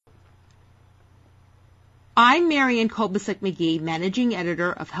I'm Marianne Kolbasuk-McGee, Managing Editor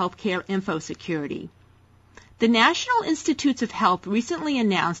of Healthcare Info Security. The National Institutes of Health recently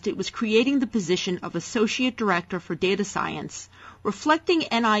announced it was creating the position of Associate Director for Data Science, reflecting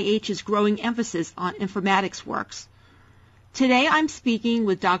NIH's growing emphasis on informatics works. Today I'm speaking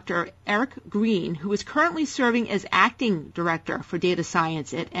with Dr. Eric Green, who is currently serving as Acting Director for Data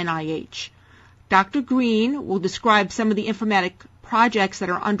Science at NIH. Dr. Green will describe some of the informatic projects that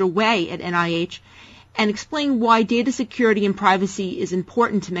are underway at NIH and explain why data security and privacy is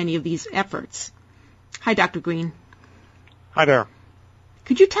important to many of these efforts. Hi, Dr. Green. Hi there.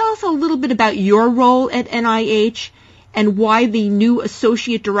 Could you tell us a little bit about your role at NIH and why the new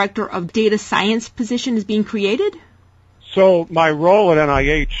Associate Director of Data Science position is being created? So my role at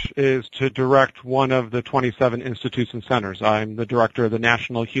NIH is to direct one of the 27 institutes and centers. I'm the director of the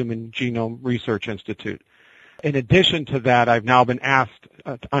National Human Genome Research Institute. In addition to that, I've now been asked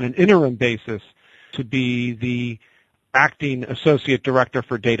on an interim basis to be the acting associate director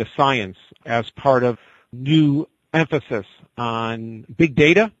for data science as part of new emphasis on big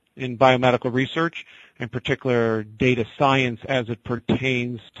data in biomedical research, in particular data science as it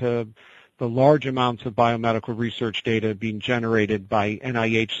pertains to the large amounts of biomedical research data being generated by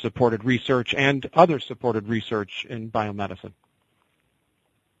NIH-supported research and other supported research in biomedicine.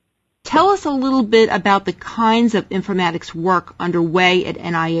 Tell us a little bit about the kinds of informatics work underway at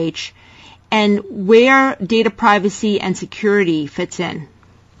NIH and where data privacy and security fits in.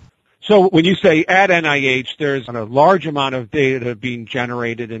 So when you say at NIH, there's a large amount of data being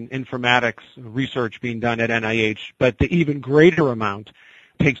generated in informatics research being done at NIH, but the even greater amount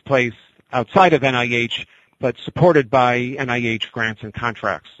takes place outside of NIH, but supported by NIH grants and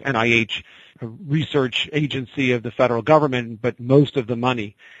contracts. NIH, a research agency of the federal government, but most of the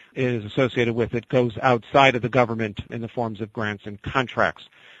money is associated with it goes outside of the government in the forms of grants and contracts.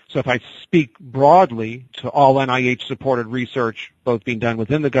 So if I speak broadly to all NIH-supported research, both being done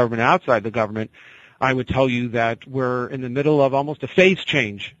within the government and outside the government, I would tell you that we're in the middle of almost a phase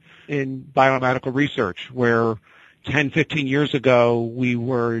change in biomedical research, where 10, 15 years ago we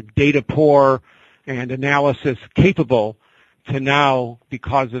were data poor and analysis capable, to now,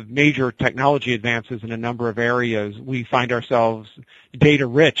 because of major technology advances in a number of areas, we find ourselves data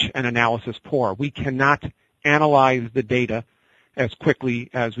rich and analysis poor. We cannot analyze the data as quickly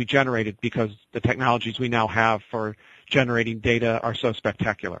as we generate it because the technologies we now have for generating data are so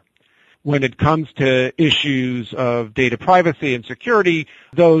spectacular. When it comes to issues of data privacy and security,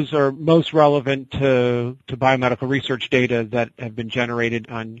 those are most relevant to biomedical research data that have been generated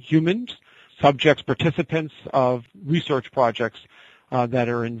on humans, subjects, participants of research projects that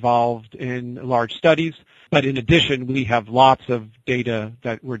are involved in large studies. But in addition, we have lots of data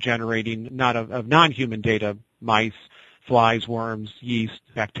that we're generating, not of non-human data, mice, flies, worms, yeast,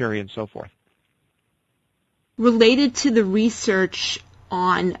 bacteria, and so forth. Related to the research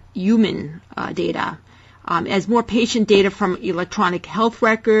on human data, as more patient data from electronic health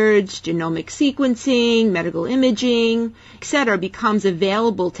records, genomic sequencing, medical imaging, etc. becomes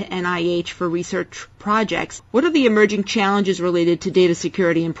available to NIH for research projects, what are the emerging challenges related to data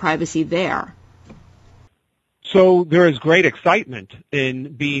security and privacy there? So there is great excitement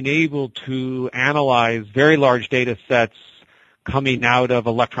in being able to analyze very large data sets coming out of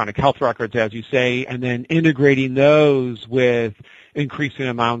electronic health records, as you say, and then integrating those with increasing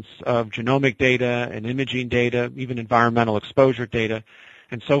amounts of genomic data and imaging data, even environmental exposure data,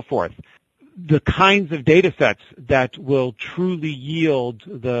 and so forth. The kinds of data sets that will truly yield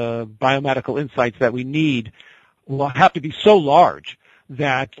the biomedical insights that we need will have to be so large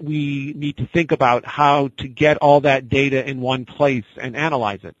that we need to think about how to get all that data in one place and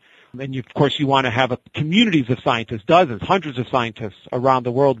analyze it. And of course, you want to have communities of scientists, dozens, hundreds of scientists around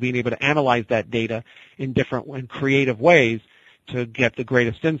the world being able to analyze that data in different and creative ways to get the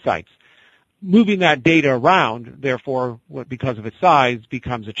greatest insights. Moving that data around, therefore, because of its size,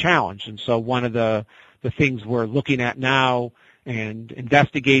 becomes a challenge. And so one of the things we're looking at now and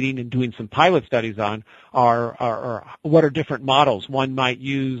investigating and doing some pilot studies on are what are different models one might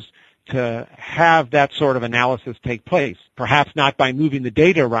use to have that sort of analysis take place, perhaps not by moving the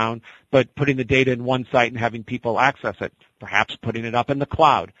data around, but putting the data in one site and having people access it, perhaps putting it up in the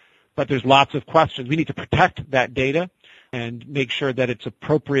cloud. But there's lots of questions. We need to protect that data and make sure that it's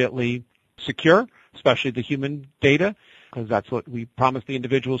appropriately secure, especially the human data, because that's what we promise the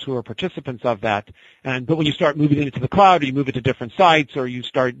individuals who are participants of that. But when you start moving it into the cloud, or you move it to different sites, or you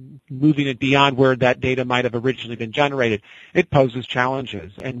start moving it beyond where that data might have originally been generated, it poses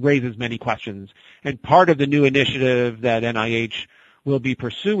challenges and raises many questions. And part of the new initiative that NIH will be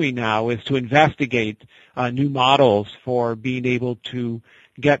pursuing now is to investigate new models for being able to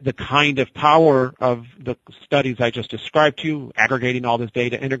get the kind of power of the studies I just described to you, aggregating all this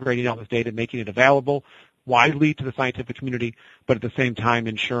data, integrating all this data, making it available widely to the scientific community, but at the same time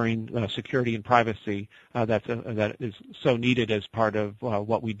ensuring security and privacy that is so needed as part of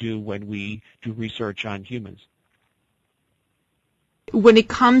what we do when we do research on humans. When it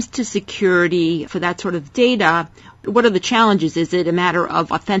comes to security for that sort of data, what are the challenges? Is it a matter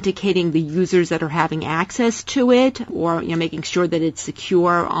of authenticating the users that are having access to it, or making sure that it's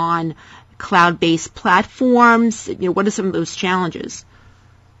secure on cloud-based platforms? What are some of those challenges?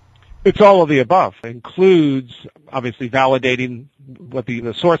 It's all of the above. It includes, obviously, validating what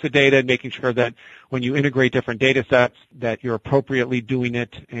the source of data and making sure that when you integrate different data sets that you're appropriately doing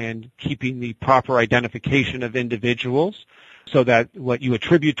it and keeping the proper identification of individuals so that what you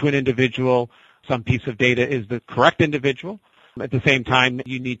attribute to an individual, some piece of data, is the correct individual. At the same time,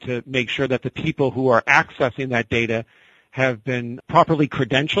 you need to make sure that the people who are accessing that data have been properly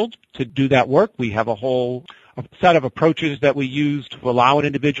credentialed to do that work. We have a whole set of approaches that we use to allow an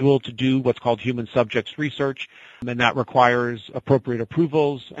individual to do what's called human subjects research, and that requires appropriate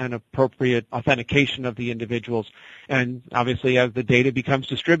approvals and appropriate authentication of the individuals. And obviously, as the data becomes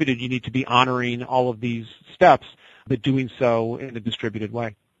distributed, you need to be honoring all of these steps, but doing so in a distributed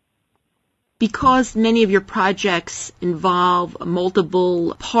way. Because many of your projects involve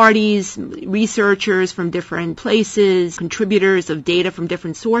multiple parties, researchers from different places, contributors of data from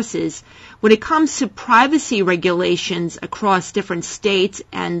different sources, when it comes to privacy regulations across different states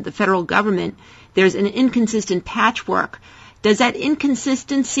and the federal government, there's an inconsistent patchwork. Does that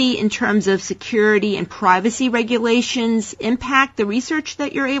inconsistency in terms of security and privacy regulations impact the research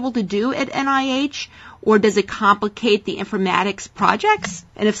that you're able to do at NIH, or does it complicate the informatics projects?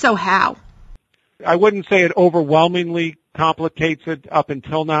 And if so, how? I wouldn't say it overwhelmingly complicates it up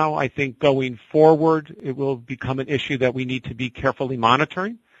until now. I think going forward, it will become an issue that we need to be carefully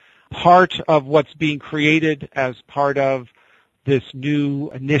monitoring. Part of what's being created as part of this new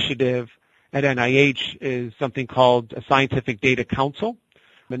initiative at NIH is something called a Scientific Data Council.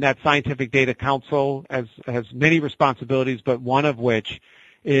 And that Scientific Data Council has many responsibilities, but one of which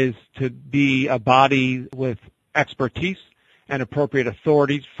is to be a body with expertise and appropriate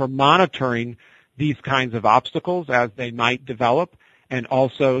authorities for monitoring these kinds of obstacles as they might develop, and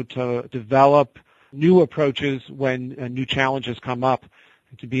also to develop new approaches when new challenges come up,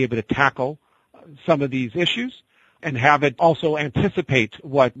 to be able to tackle some of these issues and have it also anticipate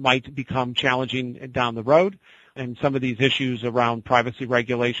what might become challenging down the road. And some of these issues around privacy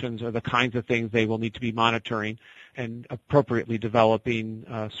regulations are the kinds of things they will need to be monitoring and appropriately developing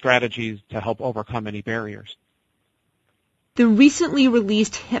strategies to help overcome any barriers. The recently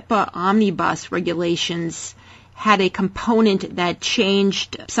released HIPAA omnibus regulations had a component that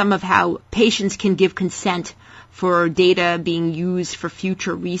changed some of how patients can give consent for data being used for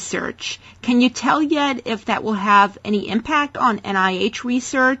future research. Can you tell yet if that will have any impact on NIH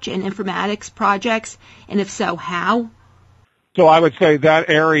research and informatics projects, and if so, how? So I would say that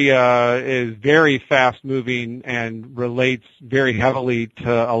area is very fast-moving and relates very heavily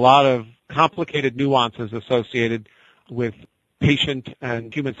to a lot of complicated nuances associated with patient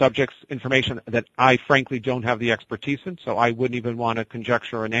and human subjects information that I frankly don't have the expertise in, so I wouldn't even want to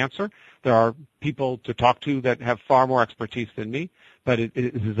conjecture an answer. There are people to talk to that have far more expertise than me, but it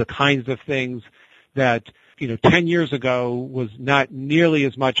is the kinds of things that 10 years ago was not nearly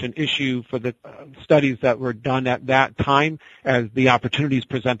as much an issue for the studies that were done at that time as the opportunities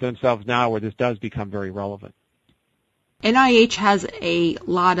present themselves now where this does become very relevant. NIH has a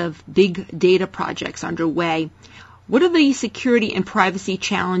lot of big data projects underway. What are the security and privacy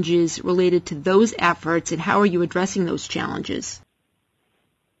challenges related to those efforts, and how are you addressing those challenges?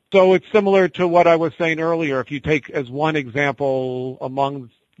 So it's similar to what I was saying earlier. If you take as one example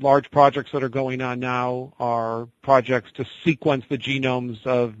among large projects that are going on now are projects to sequence the genomes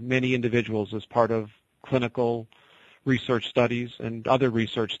of many individuals as part of clinical research studies and other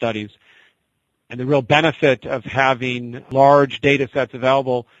research studies. And the real benefit of having large data sets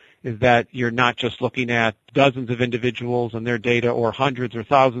available is that you're not just looking at dozens of individuals and their data or hundreds or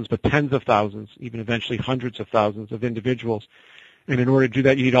thousands, but tens of thousands, even eventually hundreds of thousands of individuals. And in order to do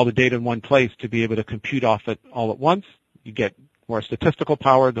that, you need all the data in one place to be able to compute off it all at once. You get more statistical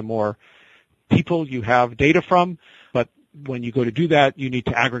power the more people you have data from. But when you go to do that, you need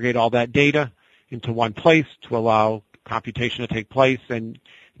to aggregate all that data into one place to allow computation to take place. And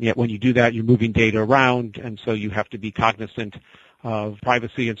yet when you do that, you're moving data around, and so you have to be cognizant of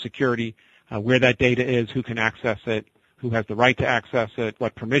privacy and security, where that data is, who can access it, who has the right to access it,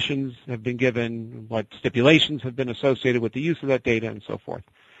 what permissions have been given, what stipulations have been associated with the use of that data, and so forth.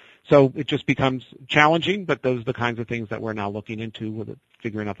 So it just becomes challenging, but those are the kinds of things that we're now looking into with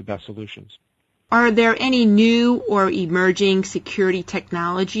figuring out the best solutions. Are there any new or emerging security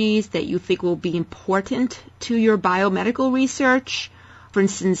technologies that you think will be important to your biomedical research? For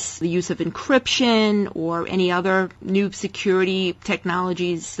instance, the use of encryption or any other new security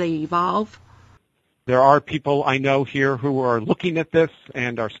technologies that evolve? There are people I know here who are looking at this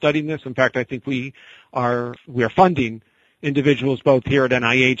and are studying this. In fact, I think we are funding individuals both here at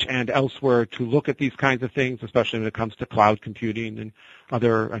NIH and elsewhere to look at these kinds of things, especially when it comes to cloud computing and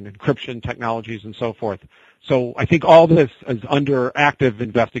encryption technologies and so forth. So I think all this is under active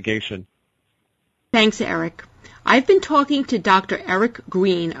investigation. Thanks, Eric. I've been talking to Dr. Eric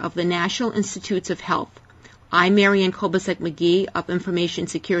Green of the National Institutes of Health. I'm Marianne Kolbasuk-McGee of Information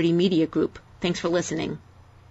Security Media Group. Thanks for listening.